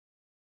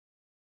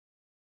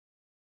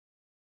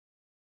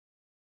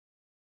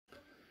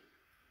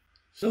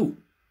So,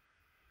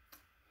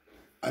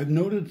 I've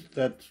noted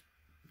that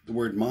the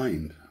word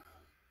mind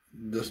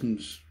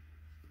doesn't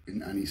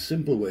in any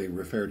simple way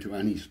refer to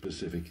any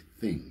specific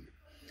thing.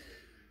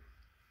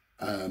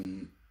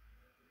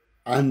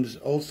 And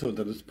also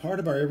that it's part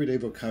of our everyday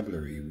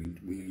vocabulary.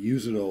 We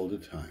use it all the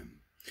time.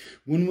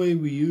 One way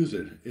we use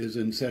it is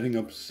in setting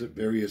up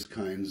various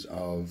kinds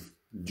of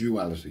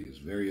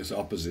dualities, various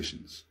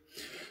oppositions.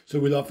 So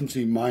we'll often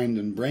see mind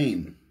and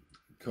brain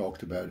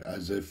talked about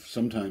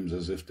sometimes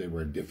as if they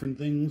were different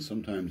things,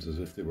 sometimes as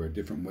if they were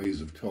different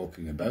ways of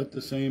talking about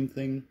the same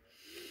thing.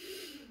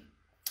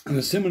 And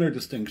a similar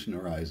distinction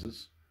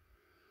arises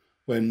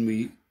when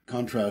we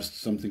contrast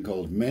something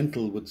called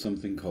mental with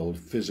something called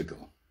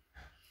physical.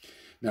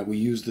 Now, we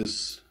use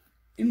this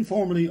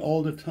informally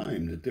all the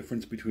time. The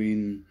difference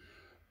between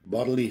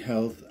bodily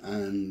health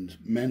and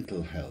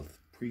mental health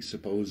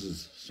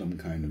presupposes some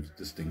kind of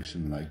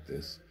distinction like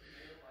this.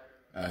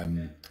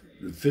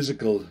 The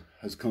physical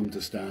has come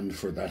to stand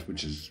for that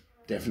which is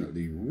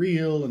definitely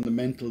real, and the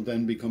mental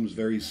then becomes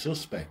very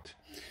suspect,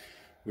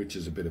 which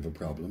is a bit of a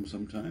problem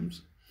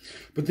sometimes.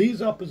 But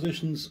these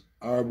oppositions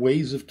are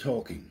ways of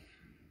talking.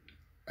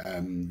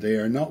 They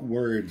are not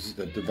words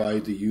that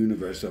divide the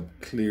universe up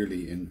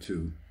clearly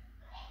into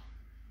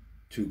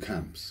two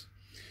camps.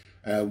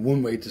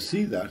 One way to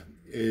see that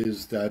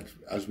is that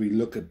as we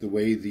look at the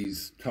way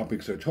these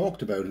topics are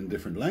talked about in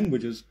different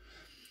languages,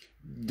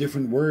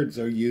 different words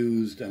are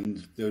used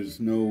and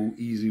there's no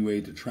easy way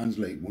to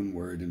translate one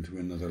word into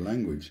another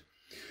language.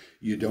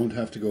 You don't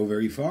have to go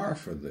very far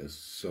for this.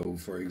 So,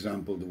 for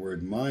example, the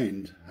word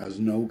mind has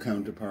no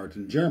counterpart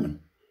in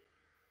German.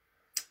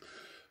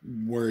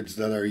 Words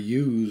that are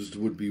used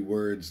would be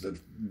words that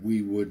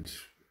we would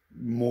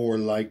more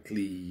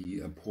likely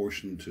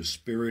apportion to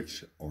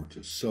spirit or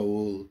to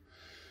soul.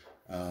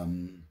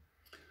 And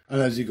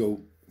as you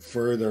go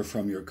further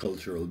from your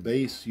cultural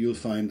base, you'll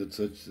find that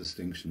such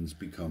distinctions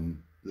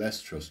become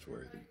less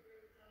trustworthy.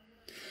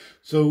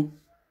 So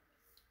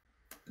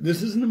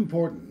this is an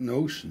important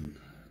notion.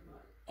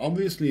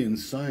 Obviously, in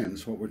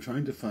science, what we're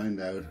trying to find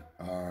out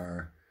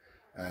are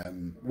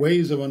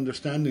ways of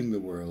understanding the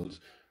world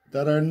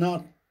that are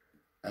not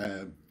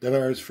that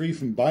are as free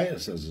from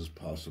bias as is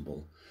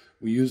possible.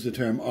 We use the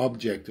term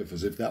objective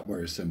as if that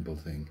were a simple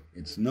thing.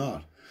 It's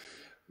not.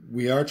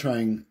 We are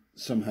trying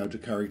somehow to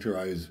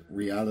characterize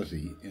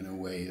reality in a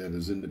way that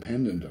is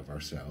independent of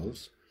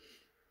ourselves.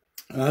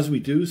 And as we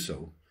do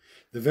so,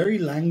 the very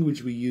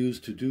language we use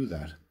to do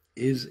that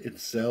is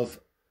itself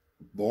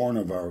born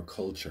of our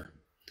culture.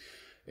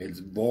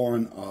 It's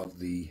born of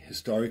the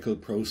historical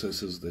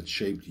processes that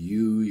shaped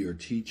you, your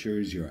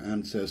teachers, your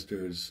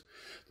ancestors,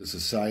 the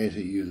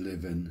society you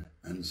live in,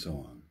 and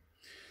so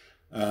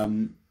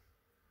on.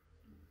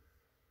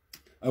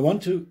 I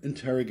want to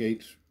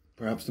interrogate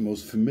perhaps the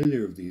most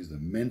familiar of these, the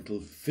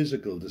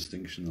mental-physical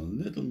distinction, a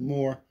little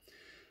more.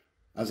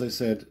 As I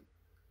said,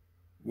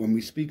 when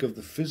we speak of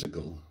the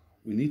physical,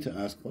 we need to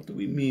ask, what do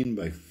we mean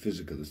by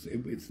physical?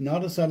 It's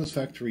not a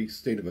satisfactory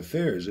state of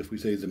affairs if we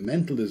say the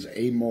mental is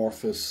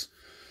amorphous,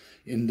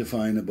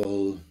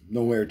 indefinable,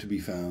 nowhere to be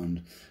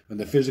found, and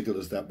the physical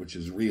is that which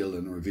is real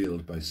and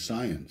revealed by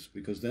science,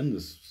 because then the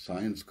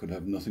science could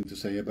have nothing to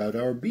say about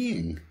our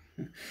being,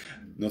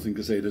 nothing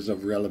to say that is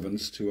of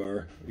relevance to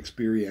our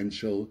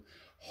experiential,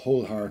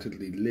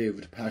 wholeheartedly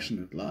lived,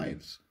 passionate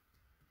lives.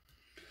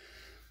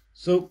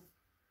 So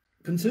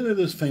consider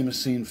this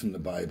famous scene from the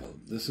Bible.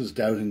 This is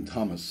doubting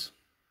Thomas,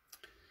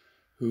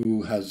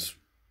 who has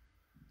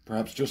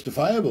perhaps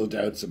justifiable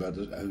doubts about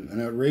an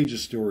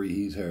outrageous story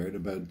he's heard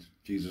about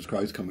Jesus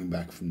Christ coming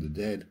back from the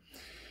dead.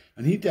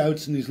 And he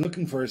doubts, and he's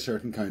looking for a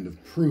certain kind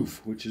of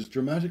proof, which is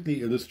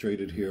dramatically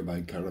illustrated here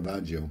by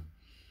Caravaggio.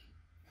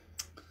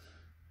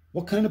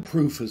 What kind of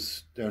proof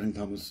is doubting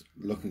Thomas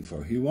looking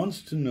for? He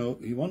wants to know,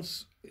 he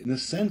wants, in a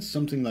sense,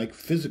 something like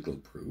physical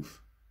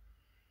proof.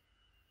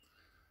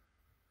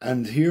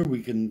 And here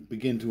we can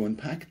begin to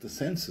unpack the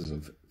senses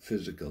of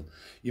physical.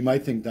 You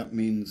might think that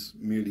means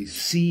merely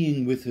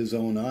seeing with his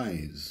own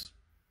eyes,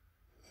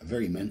 a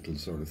very mental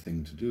sort of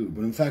thing to do.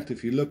 But in fact,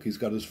 if you look, he's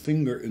got his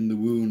finger in the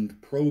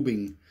wound,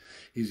 probing.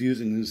 He's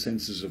using his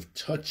senses of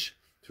touch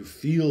to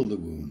feel the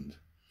wound.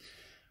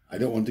 I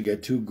don't want to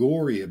get too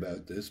gory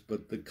about this,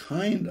 but the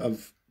kind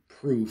of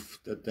proof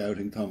that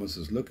doubting Thomas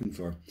is looking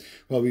for,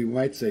 well, we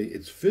might say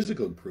it's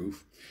physical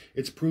proof.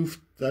 It's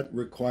proof that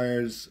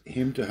requires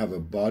him to have a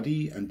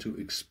body and to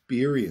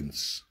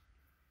experience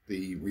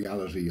the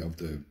reality of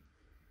the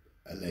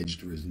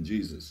alleged risen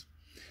Jesus.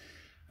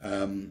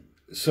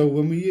 So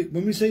when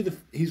we say that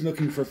he's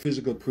looking for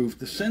physical proof,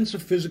 the sense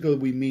of physical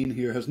we mean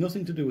here has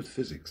nothing to do with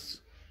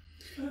physics.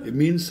 It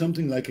means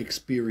something like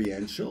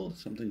experiential,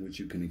 something which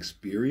you can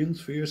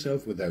experience for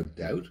yourself without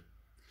doubt,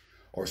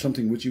 or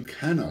something which you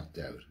cannot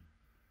doubt,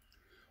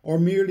 or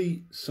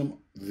merely some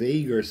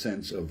vaguer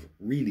sense of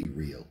really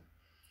real.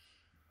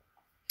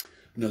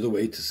 Another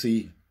way to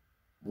see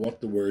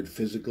what the word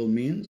physical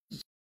means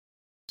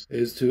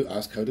is to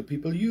ask, how do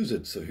people use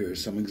it? So here are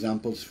some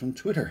examples from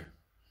Twitter.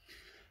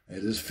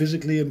 It is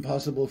physically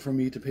impossible for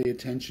me to pay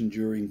attention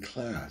during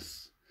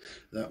class.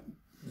 Now,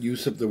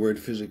 use of the word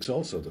physics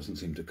also doesn't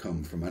seem to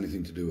come from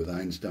anything to do with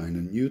Einstein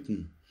and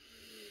Newton.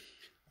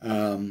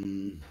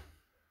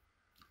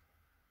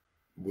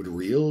 Would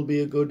real be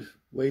a good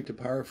way to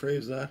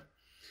paraphrase that?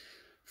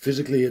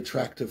 Physically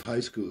attractive high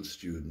school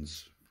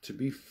students. To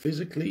be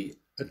physically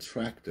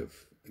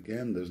attractive.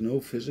 Again, there's no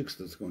physics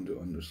that's going to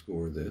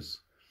underscore this.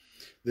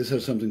 This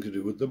has something to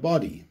do with the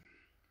body,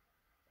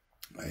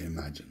 I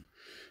imagine.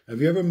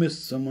 Have you ever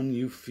missed someone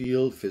you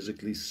feel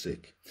physically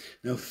sick?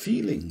 Now,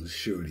 feelings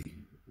surely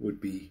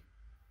would be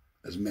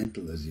as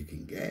mental as you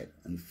can get,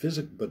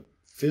 but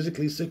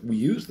physically sick, we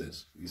use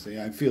this. You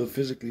say, I feel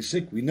physically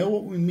sick. We know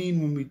what we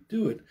mean when we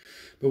do it,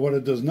 but what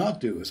it does not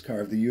do is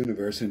carve the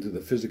universe into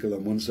the physical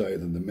on one side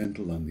and the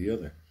mental on the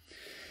other.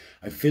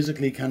 I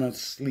physically cannot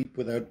sleep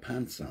without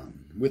pants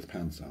on, with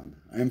pants on.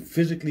 I am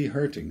physically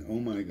hurting. Oh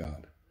my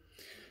God.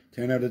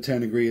 10 out of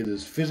 10 agree it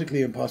is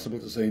physically impossible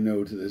to say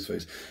no to this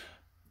face.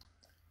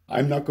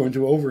 I'm not going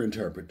to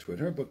overinterpret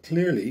Twitter, but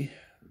clearly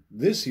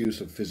this use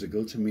of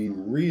physical to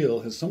mean real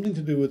has something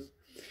to do with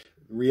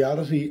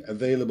reality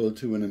available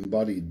to an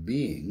embodied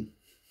being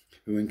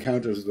who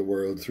encounters the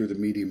world through the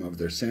medium of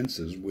their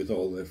senses with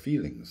all their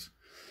feelings.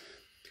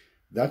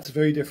 That's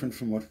very different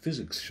from what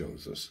physics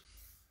shows us.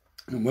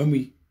 And when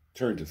we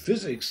turn to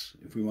physics,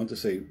 if we want to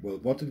say, well,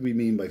 what did we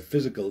mean by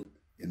physical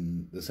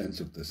in the sense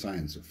of the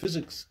science of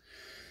physics?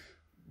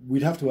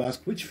 We'd have to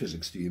ask, which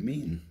physics do you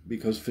mean?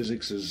 Because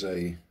physics is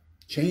a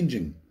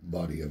changing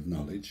body of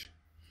knowledge.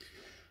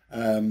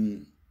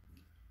 And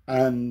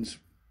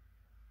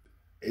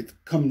it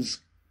comes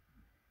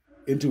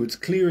into its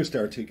clearest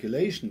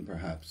articulation,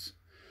 perhaps,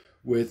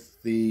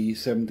 with the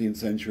 17th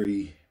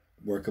century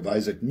work of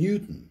Isaac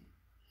Newton.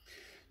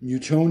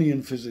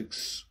 Newtonian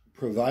physics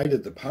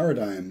provided the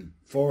paradigm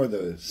for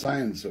the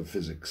science of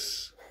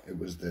physics.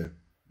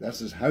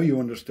 That is how you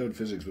understood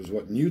physics, was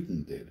what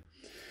Newton did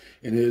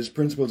in his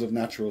Principles of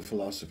Natural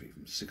Philosophy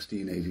from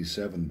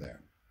 1687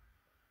 there.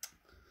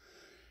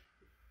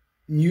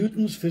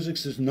 Newton's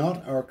physics is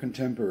not our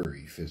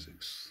contemporary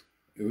physics.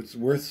 It's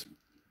worth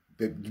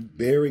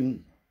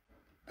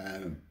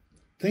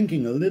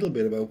thinking a little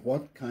bit about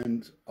what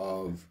kind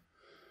of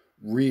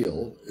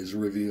real is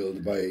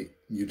revealed by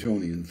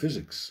Newtonian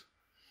physics.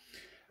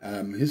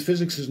 His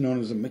physics is known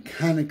as a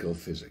mechanical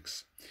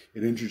physics.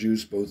 It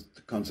introduced both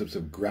the concepts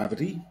of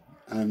gravity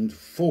and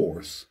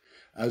force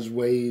as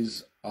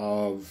ways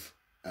of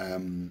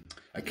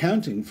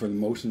accounting for the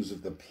motions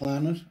of the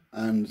planet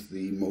and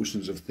the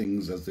motions of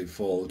things as they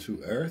fall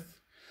to Earth.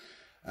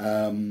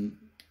 It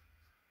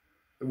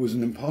was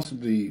an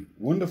impossibly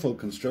wonderful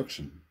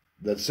construction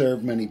that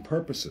served many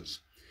purposes.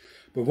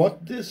 But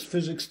what this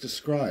physics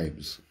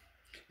describes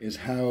is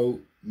how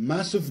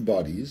massive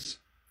bodies,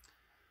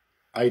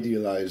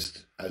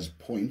 idealized as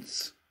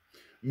points,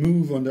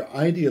 move under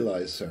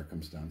idealized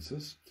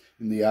circumstances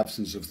in the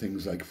absence of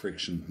things like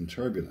friction and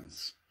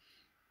turbulence.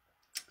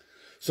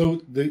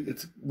 So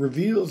it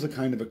reveals a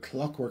kind of a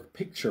clockwork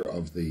picture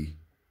of the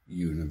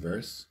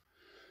universe,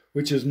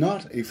 which is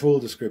not a full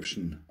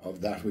description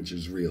of that which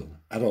is real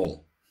at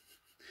all.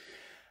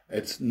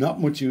 It's not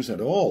much use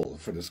at all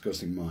for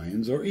discussing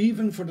minds, or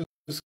even for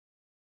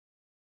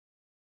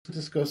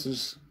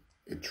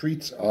it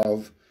treats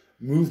of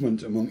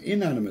movement among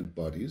inanimate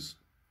bodies,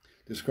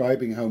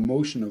 describing how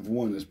motion of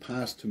one is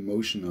passed to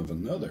motion of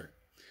another.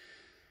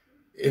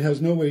 It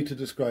has no way to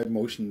describe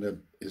motion that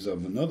is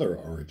of another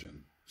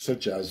origin,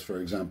 such as,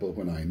 for example,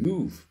 when I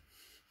move.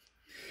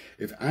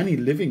 If any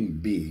living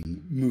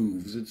being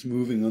moves, it's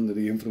moving under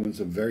the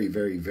influence of very,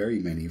 very, very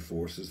many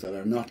forces that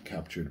are not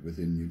captured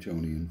within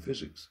Newtonian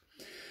physics.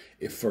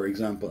 If, for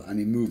example,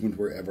 any movement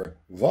were ever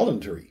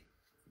voluntary,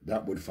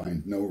 that would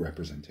find no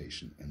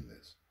representation in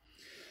this.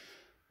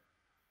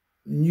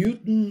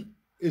 Newton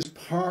is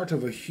part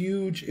of a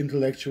huge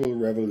intellectual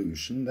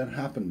revolution that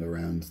happened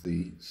around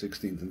the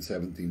 16th and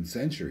 17th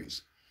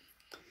centuries,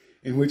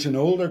 in which an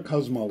older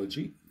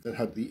cosmology that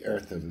had the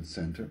Earth at its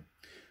center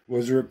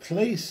was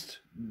replaced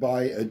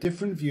by a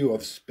different view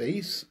of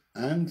space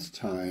and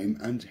time,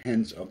 and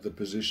hence of the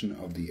position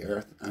of the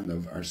Earth and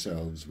of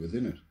ourselves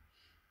within it.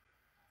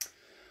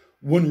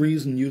 One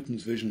reason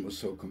Newton's vision was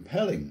so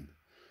compelling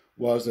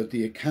was that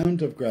the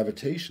account of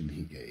gravitation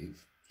he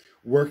gave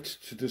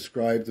worked to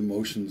describe the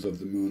motions of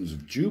the moons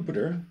of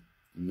Jupiter,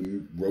 and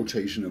the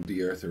rotation of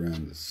the Earth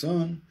around the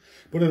Sun,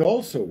 but it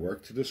also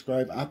worked to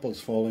describe apples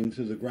falling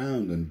to the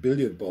ground and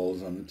billiard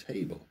balls on a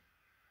table.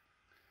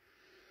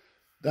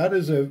 That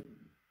is a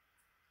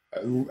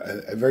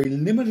very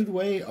limited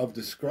way of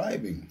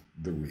describing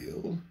the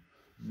real,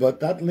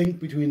 but that link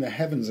between the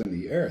heavens and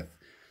the earth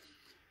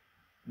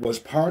was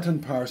part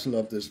and parcel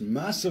of this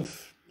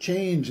massive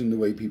change in the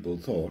way people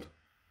thought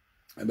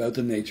about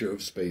the nature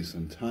of space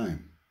and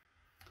time.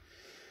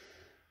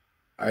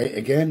 I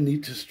again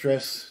need to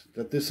stress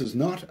that this is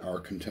not our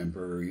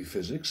contemporary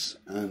physics,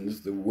 and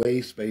the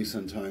way space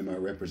and time are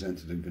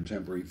represented in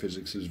contemporary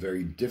physics is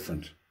very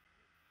different.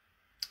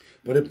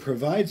 But it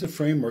provides a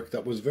framework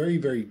that was very,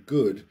 very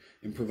good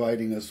in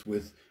providing us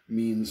with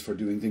means for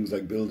doing things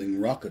like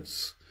building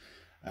rockets,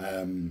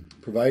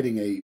 providing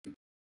a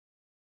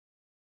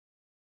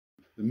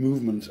the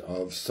movement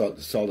of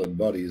solid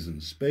bodies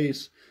in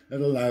space,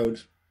 that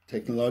allowed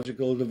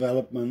technological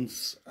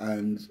developments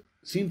and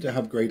seemed to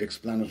have great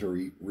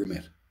explanatory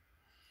remit.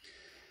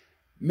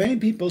 Many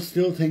people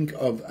still think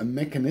of a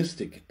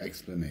mechanistic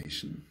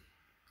explanation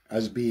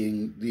as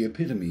being the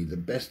epitome, the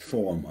best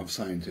form of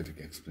scientific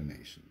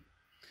explanation.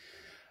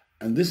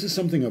 And this is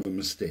something of a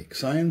mistake.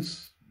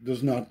 Science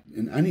does not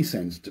in any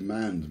sense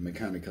demand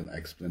mechanical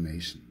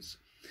explanations.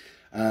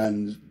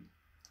 And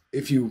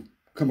if you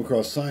come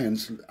across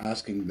science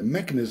asking the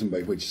mechanism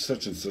by which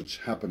such and such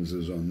happens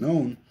is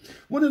unknown,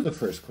 one of the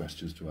first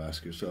questions to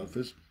ask yourself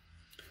is,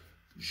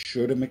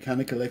 should a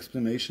mechanical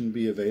explanation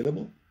be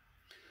available?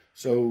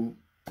 So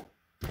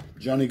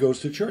Johnny goes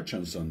to church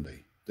on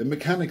Sunday.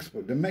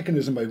 The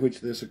mechanism by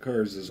which this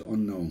occurs is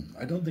unknown.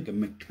 I don't think a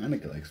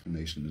mechanical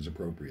explanation is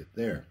appropriate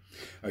there.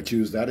 I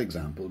choose that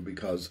example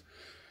because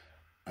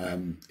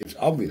it's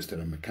obvious that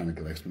a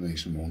mechanical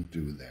explanation won't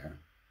do there.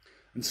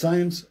 And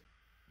science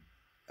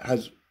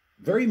has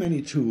very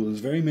many tools,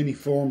 very many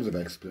forms of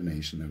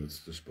explanation at its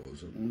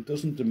disposal, and it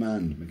doesn't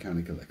demand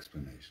mechanical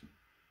explanation.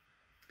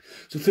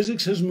 So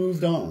physics has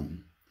moved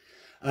on,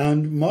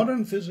 and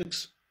modern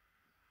physics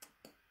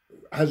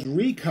has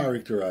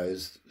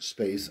recharacterized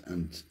space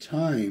and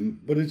time,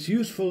 but it's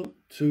useful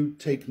to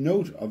take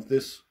note of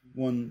this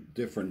one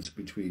difference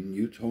between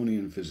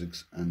Newtonian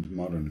physics and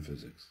modern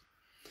physics.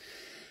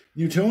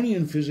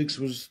 Newtonian physics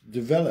was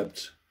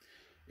developed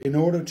in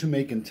order to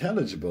make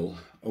intelligible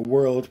a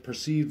world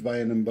perceived by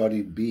an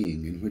embodied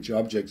being in which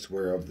objects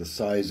were of the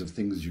size of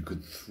things you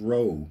could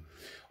throw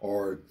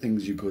or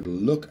things you could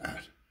look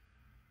at.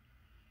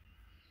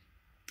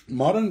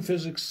 Modern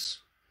physics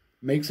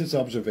makes its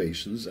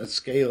observations at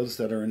scales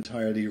that are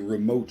entirely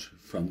remote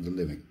from the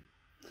living.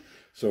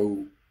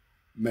 So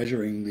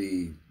measuring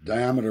the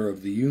diameter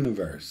of the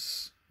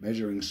universe,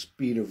 measuring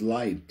speed of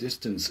light,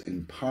 distance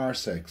in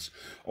parsecs,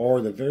 or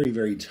the very,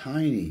 very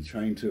tiny,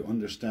 trying to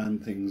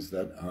understand things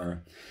that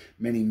are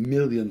many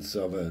millionths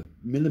of a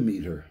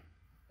millimeter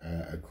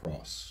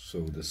across,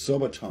 so the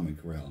subatomic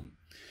realm.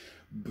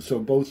 So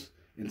both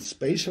in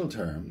spatial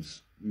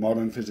terms,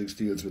 modern physics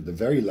deals with the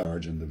very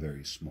large and the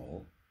very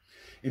small.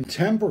 In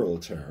temporal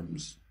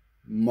terms,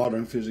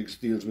 modern physics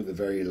deals with the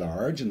very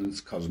large and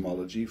its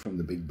cosmology, from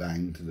the Big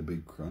Bang to the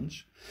Big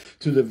Crunch,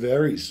 to the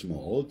very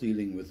small,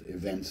 dealing with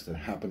events that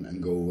happen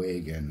and go away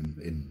again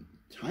in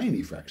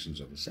tiny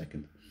fractions of a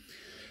second.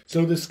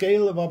 So the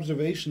scale of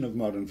observation of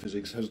modern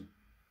physics has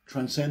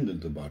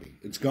transcended the body.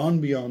 It's gone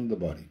beyond the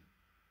body.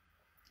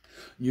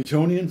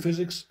 Newtonian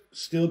physics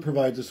still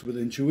provides us with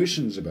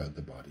intuitions about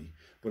the body,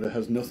 but it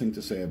has nothing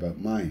to say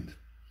about mind.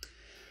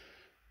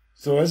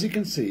 So as you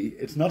can see,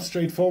 it's not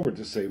straightforward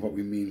to say what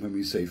we mean when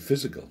we say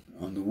physical.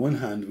 On the one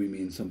hand, we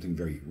mean something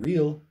very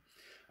real,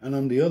 and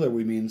on the other,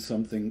 we mean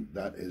something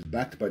that is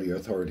backed by the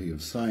authority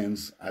of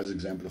science, as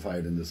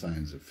exemplified in the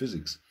science of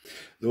physics.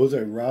 Those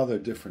are rather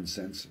different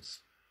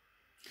senses.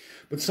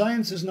 But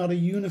science is not a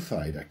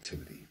unified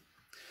activity.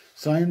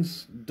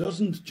 Science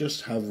doesn't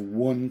just have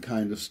one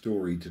kind of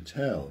story to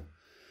tell.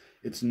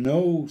 It's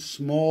no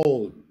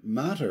small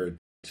matter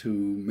to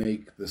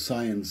make the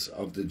science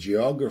of the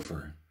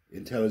geographer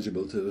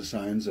intelligible to the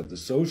science of the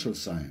social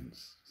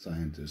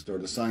scientist, or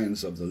the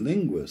science of the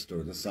linguist,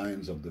 or the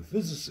science of the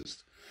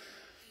physicist.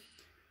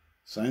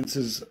 Science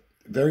is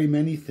very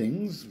many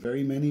things,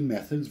 very many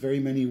methods, very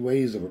many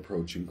ways of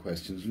approaching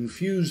questions,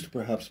 infused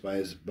perhaps by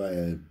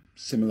a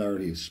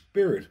similarity of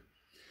spirit,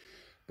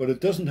 but it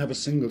doesn't have a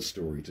single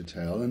story to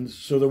tell, and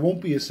so there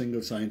won't be a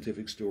single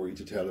scientific story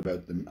to tell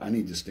about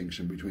any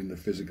distinction between the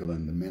physical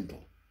and the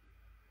mental.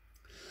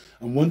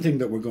 And one thing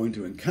that we're going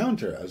to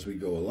encounter as we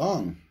go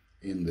along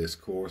in this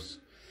course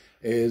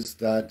is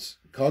that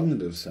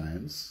cognitive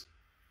science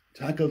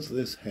tackles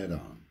this head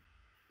on.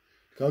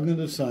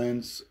 Cognitive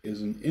science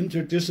is an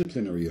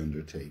interdisciplinary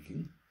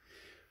undertaking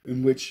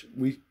in which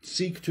we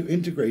seek to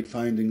integrate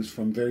findings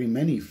from very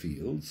many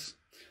fields,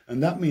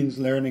 and that means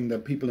learning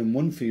that people in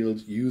one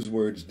field use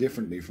words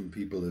differently from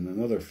people in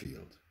another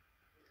field.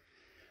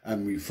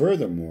 And we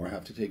furthermore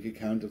have to take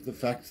account of the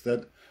fact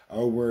that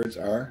our words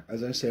are,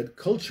 as I said,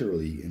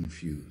 culturally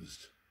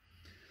infused.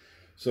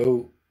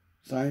 So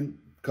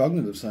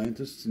cognitive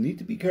scientists need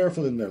to be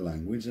careful in their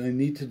language, and they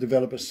need to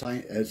develop a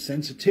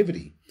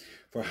sensitivity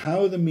for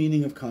how the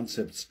meaning of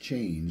concepts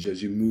change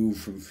as you move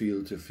from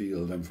field to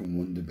field and from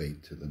one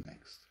debate to the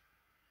next.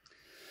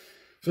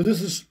 So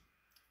this is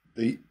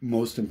the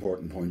most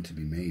important point to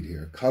be made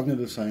here.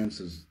 Cognitive science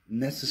is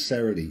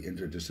necessarily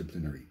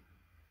interdisciplinary.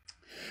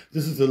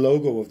 This is the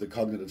logo of the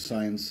Cognitive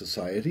Science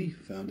Society,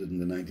 founded in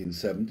the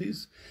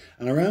 1970s,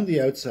 and around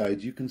the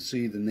outside you can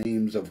see the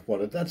names of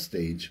what at that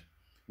stage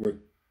were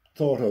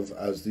thought of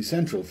as the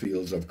central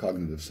fields of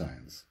cognitive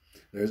science.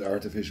 There's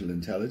artificial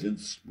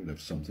intelligence, we'll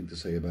have something to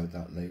say about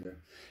that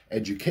later.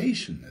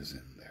 Education is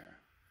in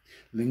there.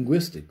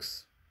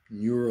 Linguistics,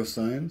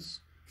 neuroscience,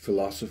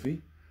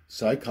 philosophy,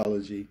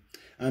 psychology,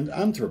 and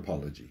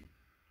anthropology.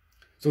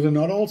 So they're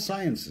not all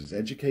sciences.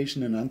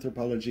 Education and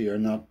anthropology are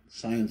not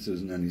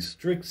sciences in any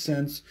strict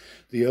sense.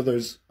 The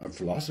others,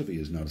 philosophy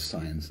is not a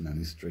science in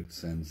any strict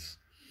sense.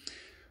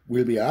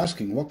 We'll be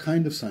asking, what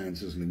kind of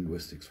science is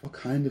linguistics? What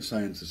kind of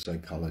science is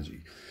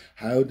psychology?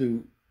 How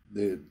do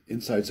the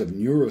insights of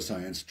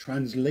neuroscience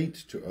translate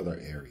to other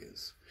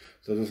areas?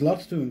 So there's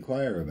lots to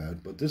inquire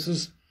about, but this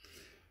is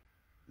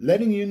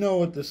letting you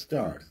know at the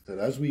start that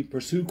as we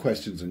pursue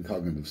questions in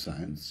cognitive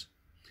science,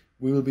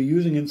 we will be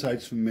using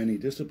insights from many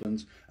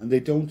disciplines, and they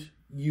don't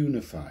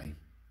unify.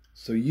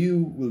 So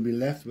you will be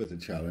left with a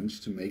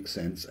challenge to make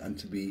sense and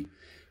to be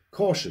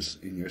cautious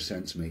in your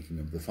sense making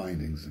of the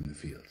findings in the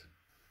field.